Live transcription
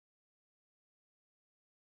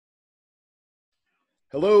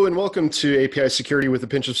Hello and welcome to API Security with a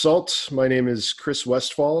Pinch of Salt. My name is Chris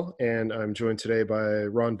Westfall, and I'm joined today by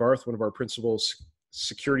Ron Barth, one of our principal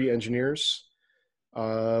security engineers.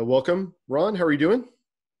 Welcome, Ron. How are you doing?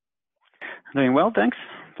 Doing well, thanks.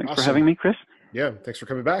 Thanks for Awesome. having me, Chris. Yeah, thanks for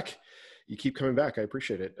coming back. You keep coming back. I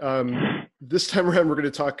appreciate it. This time around, we're going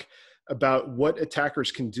to talk about what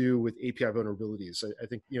attackers can do with API vulnerabilities. I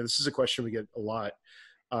think this is a question we get a lot.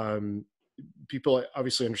 People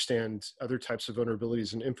obviously understand other types of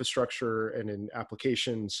vulnerabilities in infrastructure and in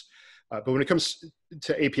applications. But when it comes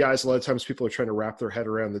to APIs, a lot of times people are trying to wrap their head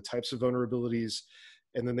around the types of vulnerabilities.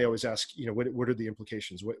 And then they always ask, what are the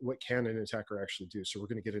implications? What can an attacker actually do? So we're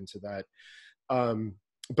going to get into that.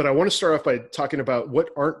 But I want to start off by talking about what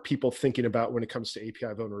aren't people thinking about when it comes to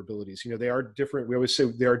API vulnerabilities. They are different. We always say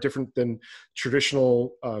they are different than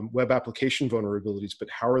traditional web application vulnerabilities, but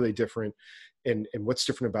how are they different? And what's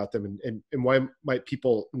different about them, and why might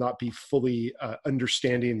people not be fully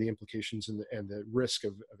understanding the implications and the risk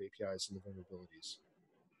of APIs and the vulnerabilities?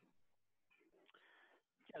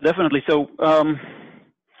 Definitely. So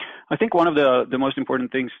I think one of the most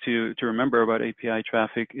important things to remember about API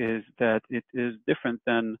traffic is that it is different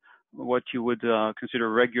than what you would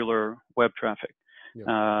consider regular web traffic.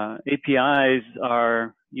 Yeah. APIs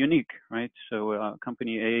are unique, right? So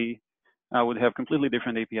company A would have completely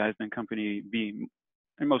different APIs than company B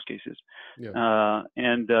in most cases. Yeah.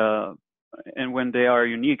 And when they are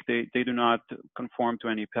unique, they do not conform to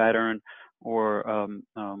any pattern or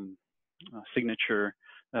signature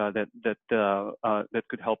that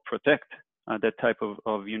could help protect that type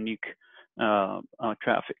of unique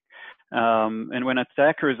traffic. And when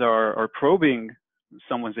attackers are probing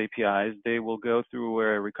someone's APIs, they will go through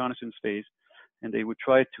a reconnaissance phase, and they would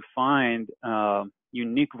try to find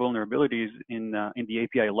unique vulnerabilities in the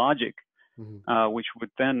API logic, which would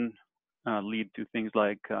then lead to things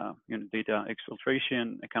like data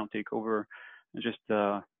exfiltration, account takeover, and just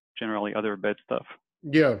generally other bad stuff.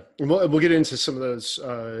 Yeah, and we'll get into some of those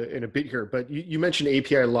in a bit here. But you mentioned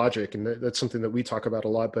API logic, and that's something that we talk about a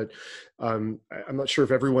lot. But I'm not sure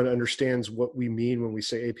if everyone understands what we mean when we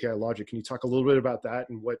say API logic. Can you talk a little bit about that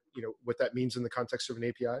and what that means in the context of an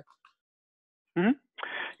API? Mm-hmm.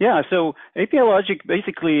 Yeah, so API logic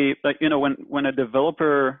basically, when a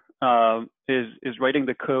developer is writing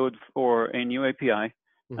the code for a new API,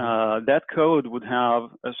 that code would have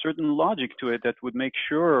a certain logic to it that would make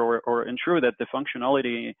sure or ensure that the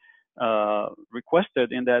functionality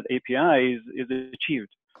requested in that API is achieved.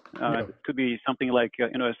 It could be something like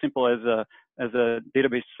as simple as a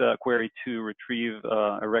database query to retrieve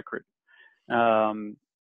a record.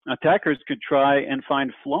 Attackers could try and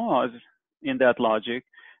find flaws in that logic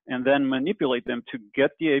and then manipulate them to get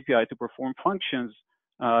the API to perform functions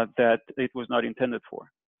that it was not intended for.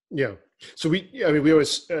 Yeah. So we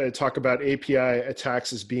always talk about API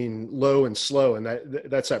attacks as being low and slow, and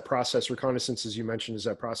that's that process. Reconnaissance, as you mentioned, is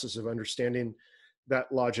that process of understanding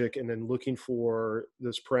that logic and then looking for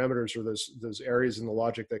those parameters or those areas in the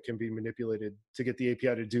logic that can be manipulated to get the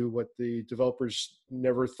API to do what the developers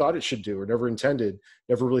never thought it should do or never intended,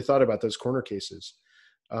 never really thought about those corner cases.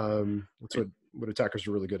 That's what attackers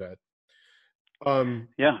are really good at.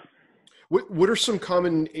 Yeah. What are some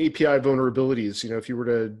common API vulnerabilities? If you were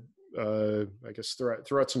to, I guess,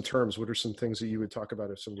 throw out some terms, what are some things that you would talk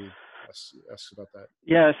about if somebody asks about that?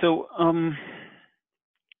 Yeah, so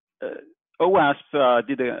OWASP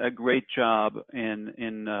did a great job in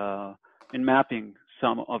mapping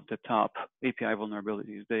some of the top API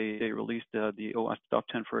vulnerabilities. They released the OWASP Top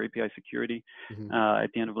 10 for API security at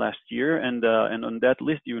the end of last year, and on that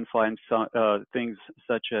list you can find things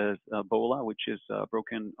such as BOLA, which is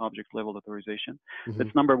broken object level authorization.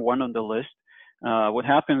 That's number one on the list. What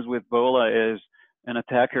happens with BOLA is an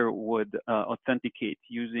attacker would authenticate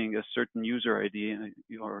using a certain user ID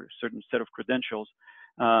or a certain set of credentials,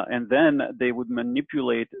 and then they would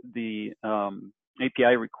manipulate the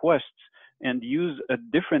API requests and use a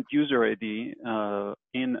different user ID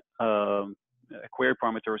in a query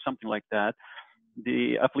parameter or something like that.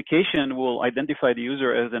 The application will identify the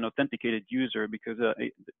user as an authenticated user because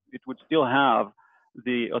it would still have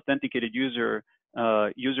the authenticated user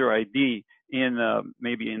user ID in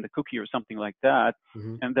maybe in the cookie or something like that.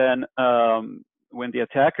 And then when the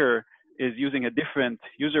attacker is using a different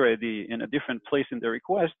user ID in a different place in the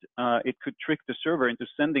request, it could trick the server into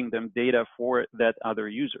sending them data for that other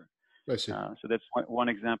user. I see. So that's one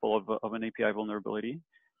example of an API vulnerability.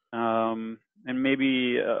 And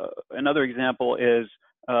maybe another example is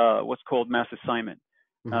what's called mass assignment.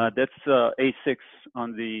 That's A6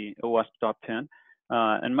 on the OWASP Top 10.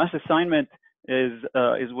 And mass assignment is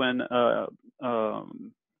when a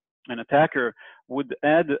an attacker would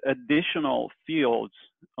add additional fields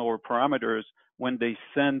or parameters when they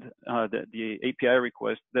send the API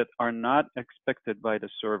request that are not expected by the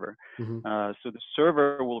server. Mm-hmm. So the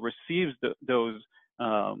server will receive those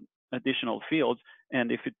additional fields,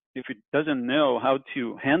 and if it doesn't know how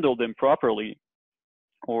to handle them properly,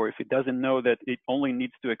 or if it doesn't know that it only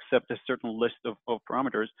needs to accept a certain list of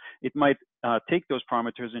parameters, it might take those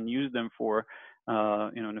parameters and use them for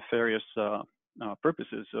nefarious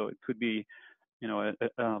purposes. So it could be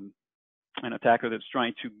an attacker that's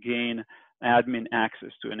trying to gain admin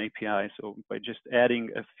access to an API. So by just adding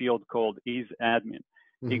a field called isAdmin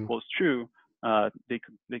Mm-hmm. equals true, they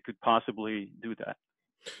could possibly do that.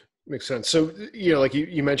 Makes sense. So, like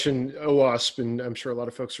you mentioned OWASP, and I'm sure a lot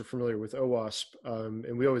of folks are familiar with OWASP.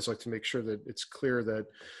 And we always like to make sure that it's clear that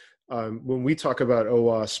when we talk about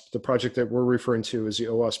OWASP, the project that we're referring to is the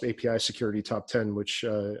OWASP API Security Top 10, which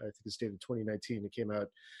I think is dated 2019. It came out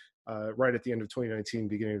right at the end of 2019,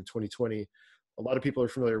 beginning of 2020. A lot of people are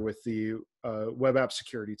familiar with the Web App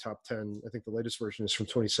Security Top 10. I think the latest version is from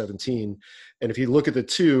 2017. And if you look at the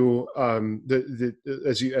two,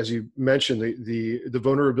 as you mentioned, the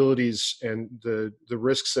vulnerabilities and the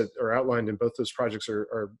risks that are outlined in both those projects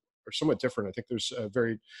are somewhat different. I think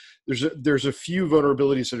there's a few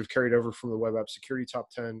vulnerabilities that have carried over from the Web App Security Top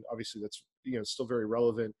 10. Obviously, that's still very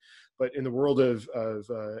relevant. But in the world of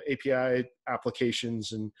API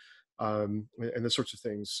applications and the sorts of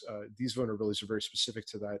things, these vulnerabilities are very specific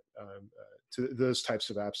to that, to those types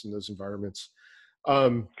of apps and those environments.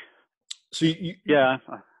 So yeah,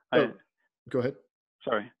 go ahead.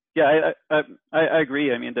 Sorry. Yeah, I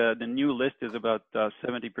agree. I mean, the new list is about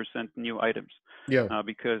 70% new items. Yeah.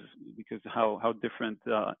 Because how different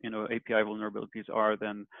API vulnerabilities are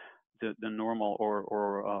than the normal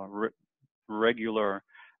or regular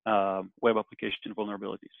web application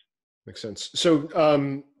vulnerabilities. Makes sense. So,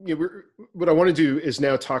 what I want to do is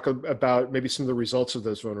now talk about maybe some of the results of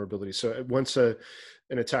those vulnerabilities. So, once an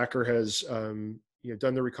attacker has done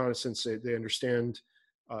the reconnaissance, they understand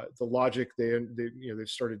the logic. They've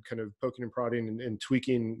started kind of poking and prodding and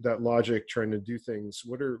tweaking that logic, trying to do things.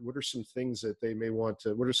 What are some things that they may want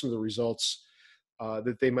to? What are some of the results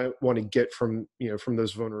that they might want to get from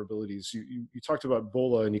those vulnerabilities? You talked about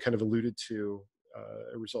BOLA, and you kind of alluded to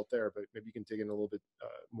a result there, but maybe you can dig in a little bit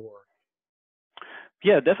more.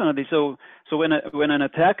 Yeah, definitely. So when an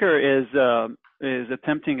attacker is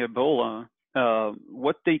attempting Ebola,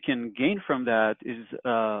 what they can gain from that is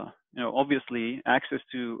obviously access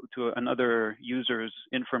to another user's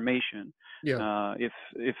information. Yeah.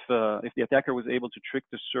 If the attacker was able to trick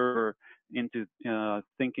the server into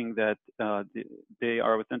thinking that they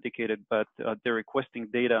are authenticated, but they're requesting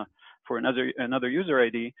data for another user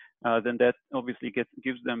ID, then that obviously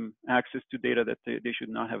gives them access to data that they should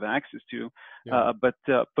not have access to. Yeah. But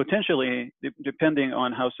potentially, depending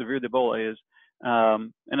on how severe the Ebola is,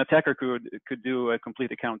 an attacker could do a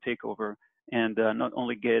complete account takeover and not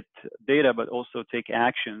only get data, but also take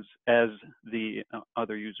actions as the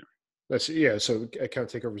other user. So account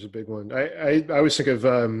takeover is a big one. I always think of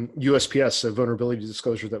USPS, a vulnerability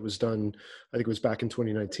disclosure that was done, I think it was back in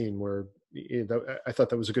 2019, where I thought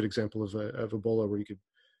that was a good example of Ebola, where you could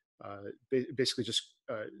basically just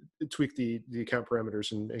tweak the account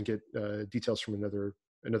parameters and get details from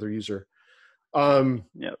another user.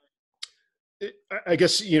 Yeah. I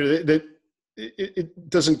guess that it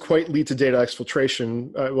doesn't quite lead to data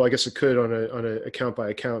exfiltration. Well, I guess it could on a account by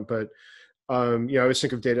account, but I always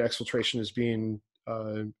think of data exfiltration as being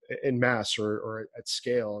in mass or at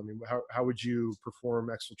scale. I mean, how would you perform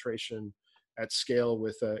exfiltration at scale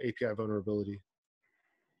with API vulnerability?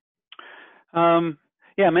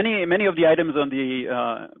 Yeah, many of the items on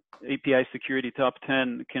the API security top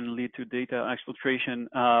 10 can lead to data exfiltration.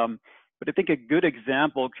 But I think a good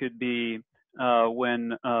example could be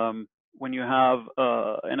when you have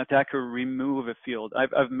an attacker remove a field.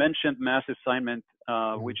 I've mentioned mass assignment,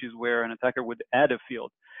 which is where an attacker would add a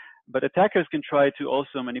field. But attackers can try to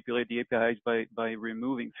also manipulate the APIs by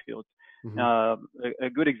removing fields. A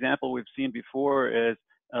good example we've seen before is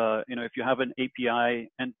if you have an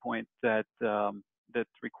API endpoint that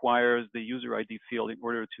requires the user ID field in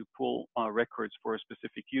order to pull records for a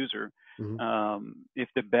specific user. If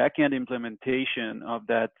the backend implementation of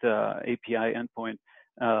that API endpoint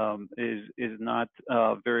is not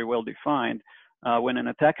very well defined, when an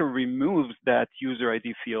attacker removes that user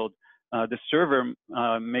ID field, the server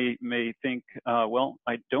may think, well,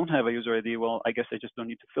 I don't have a user ID. Well, I guess I just don't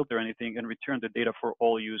need to filter anything and return the data for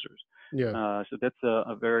all users. Yeah. So that's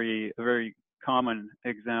a very common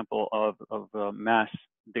example of mass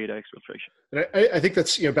data exfiltration. And I think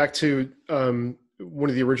that's back to one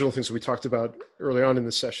of the original things that we talked about early on in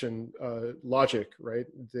the session, logic, right?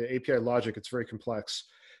 The API logic, it's very complex.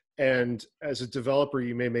 And as a developer,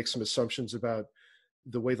 you may make some assumptions about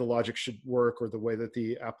the way the logic should work or the way that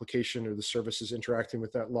the application or the service is interacting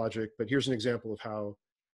with that logic. But here's an example of how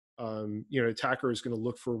an attacker is going to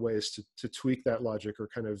look for ways to tweak that logic or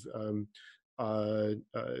kind of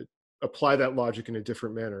apply that logic in a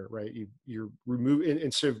different manner, right? You're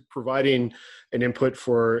instead of providing an input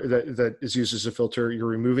that is used as a filter, you're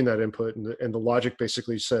removing that input, and the logic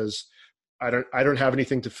basically says, I don't have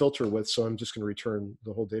anything to filter with, so I'm just going to return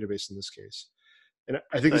the whole database in this case. And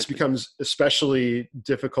I think this becomes especially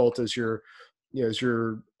difficult as you're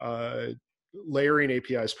layering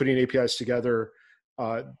APIs, putting APIs together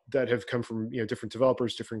that have come from different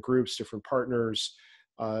developers, different groups, different partners.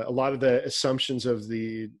 A lot of the assumptions of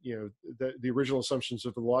the original assumptions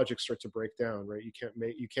of the logic start to break down, right? You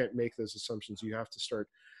can't make those assumptions. You have to start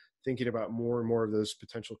thinking about more and more of those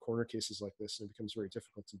potential corner cases like this, and it becomes very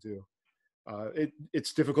difficult to do.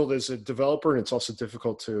 It's difficult as a developer, and it's also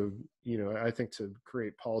difficult to, I think, to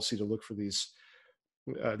create policy to look for these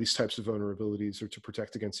types of vulnerabilities or to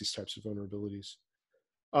protect against these types of vulnerabilities.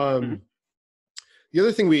 The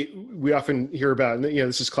other thing we often hear about, and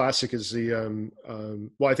this is classic, is the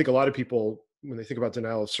I think a lot of people, when they think about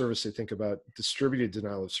denial of service, they think about distributed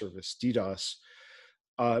denial of service, DDoS.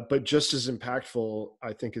 But just as impactful,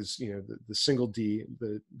 I think, is the single D,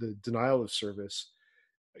 the denial of service.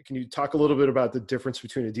 Can you talk a little bit about the difference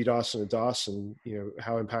between a DDoS and a DOS, and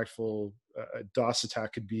how impactful a DOS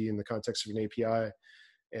attack could be in the context of an API,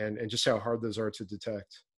 and just how hard those are to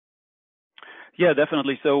detect? Yeah,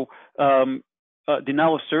 definitely. So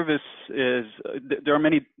denial of service is, there are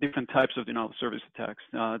many different types of denial of service attacks.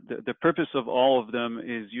 The purpose of all of them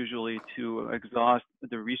is usually to exhaust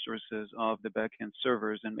the resources of the backend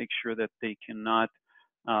servers and make sure that they cannot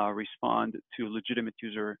respond to legitimate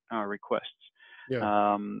user requests.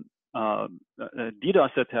 Yeah. A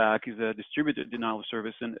DDoS attack is a distributed denial of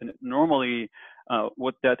service, and normally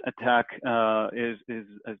what that attack is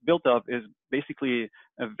built up is basically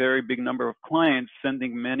a very big number of clients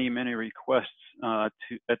sending many requests at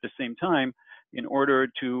the same time in order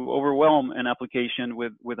to overwhelm an application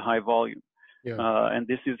with high volume. Yeah. And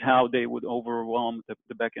this is how they would overwhelm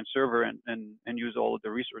the backend server and use all of the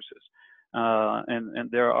resources. And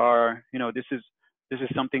there are, this is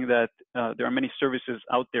something that there are many services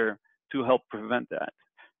out there to help prevent that.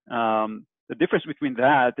 The difference between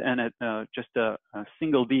that and just a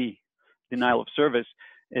single D denial of service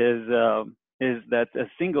is that a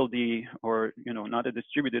single D, or not a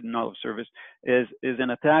distributed denial of service, is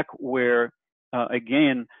an attack where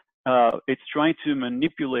again it's trying to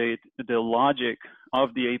manipulate the logic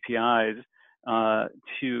of the APIs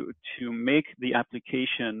to make the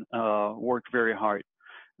application work very hard.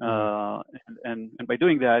 And by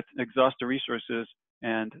doing that, exhaust the resources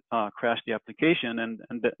and crash the application. And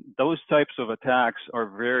those types of attacks are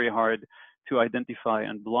very hard to identify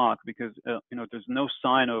and block because there's no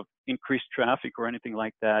sign of increased traffic or anything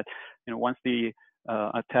like that. Once the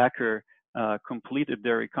attacker completed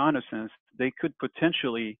their reconnaissance, they could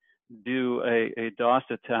potentially do a DOS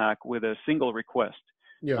attack with a single request.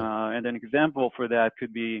 Yeah. And an example for that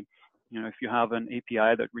could be, if you have an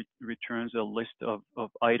API that returns a list of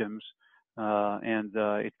items, and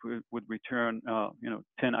it would return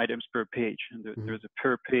 10 items per page, and there's a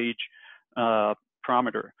per page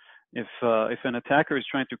parameter. If an attacker is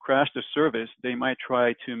trying to crash the service, they might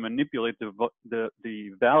try to manipulate the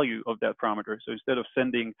value of that parameter. So instead of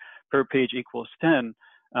sending per page equals 10,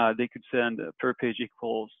 they could send per page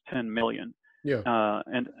equals 10 million. Yeah.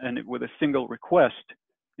 And with a single request,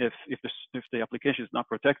 if the application is not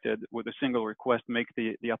protected, with a single request, make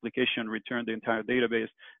the application return the entire database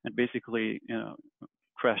and basically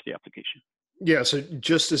crash the application. Yeah, so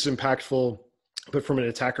just as impactful, but from an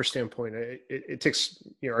attacker standpoint, it takes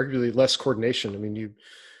arguably less coordination. I mean,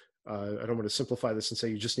 I don't want to simplify this and say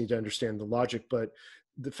you just need to understand the logic, but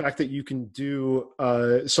the fact that you can do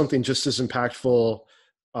something just as impactful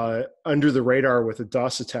under the radar with a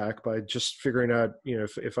DOS attack by just figuring out,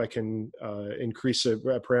 if I can increase a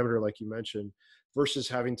parameter like you mentioned, versus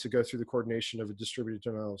having to go through the coordination of a distributed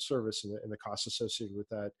denial of service and the costs associated with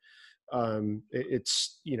that.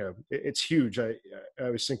 It's huge. I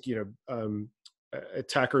always think,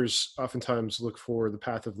 attackers oftentimes look for the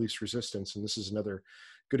path of least resistance, and this is another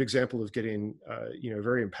good example of getting a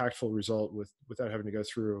very impactful result without having to go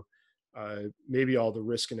through maybe all the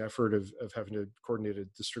risk and effort of having to coordinate a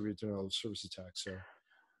distributed denial of service attack. So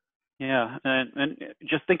yeah, and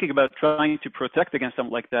just thinking about trying to protect against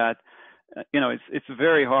something like that, it's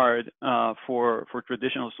very hard for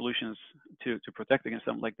traditional solutions to protect against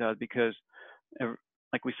something like that, because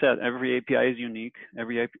like we said, every API is unique.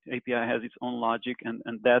 Every API has its own logic, and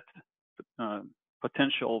that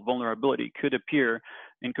potential vulnerability could appear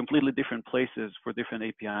in completely different places for different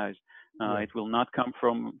APIs. It will not come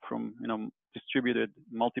from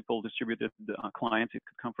multiple distributed clients. It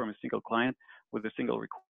could come from a single client with a single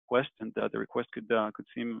request, and the request could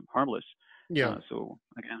seem harmless. Yeah. So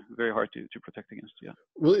again, very hard to protect against. Yeah.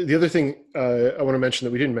 Well, the other thing I want to mention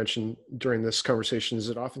that we didn't mention during this conversation is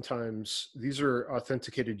that oftentimes these are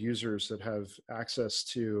authenticated users that have access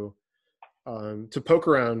to poke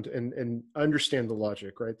around and understand the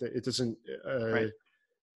logic, right? That it doesn't Right.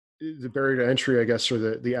 the barrier to entry, I guess,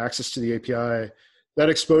 or the access to the API. That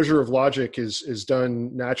exposure of logic is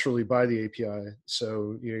done naturally by the API.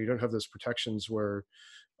 So you don't have those protections where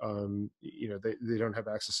they don't have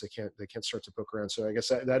access. They can't start to poke around. So I guess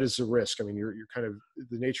that is a risk. I mean, you're kind of,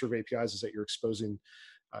 the nature of APIs is that you're exposing.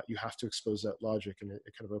 You have to expose that logic, and it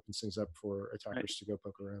kind of opens things up for attackers to go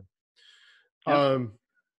poke around. Yeah.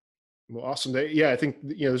 Well, awesome. I think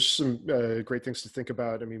there's some great things to think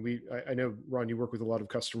about. I mean, I know, Ron, you work with a lot of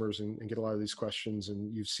customers and get a lot of these questions,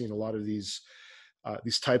 and you've seen a lot of these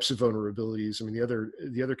types of vulnerabilities. I mean,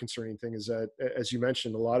 the other concerning thing is that, as you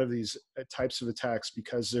mentioned, a lot of these types of attacks,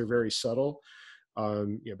 because they're very subtle.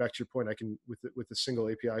 Back to your point, I can with a single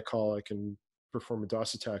API call, I can perform a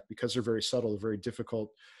DOS attack because they're very subtle, they're very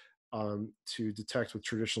difficult to detect with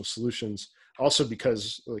traditional solutions. Also,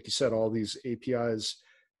 because, like you said, all these APIs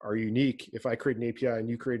are unique. If I create an API and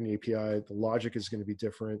you create an API, the logic is going to be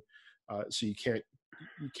different. So you can't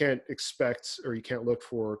expect, or you can't look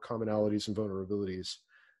for commonalities and vulnerabilities.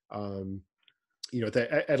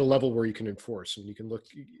 At a level where you can enforce, and you can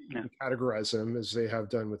can categorize them as they have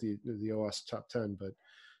done with the OWASP top 10. But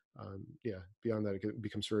beyond that, it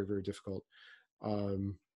becomes very, very difficult.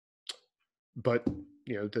 But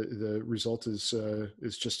the result is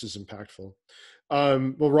just as impactful.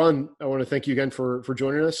 Well, Ron, I want to thank you again for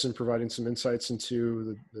joining us and providing some insights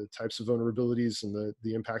into the types of vulnerabilities and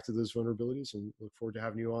the impact of those vulnerabilities, and look forward to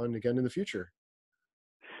having you on again in the future.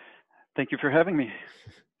 Thank you for having me.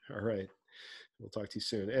 All right. We'll talk to you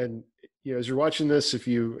soon. And as you're watching this, if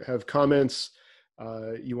you have comments,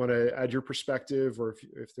 you want to add your perspective, or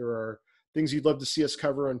if there are things you'd love to see us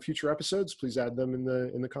cover on future episodes, please add them in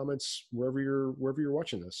the comments wherever you're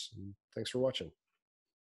watching this. And thanks for watching.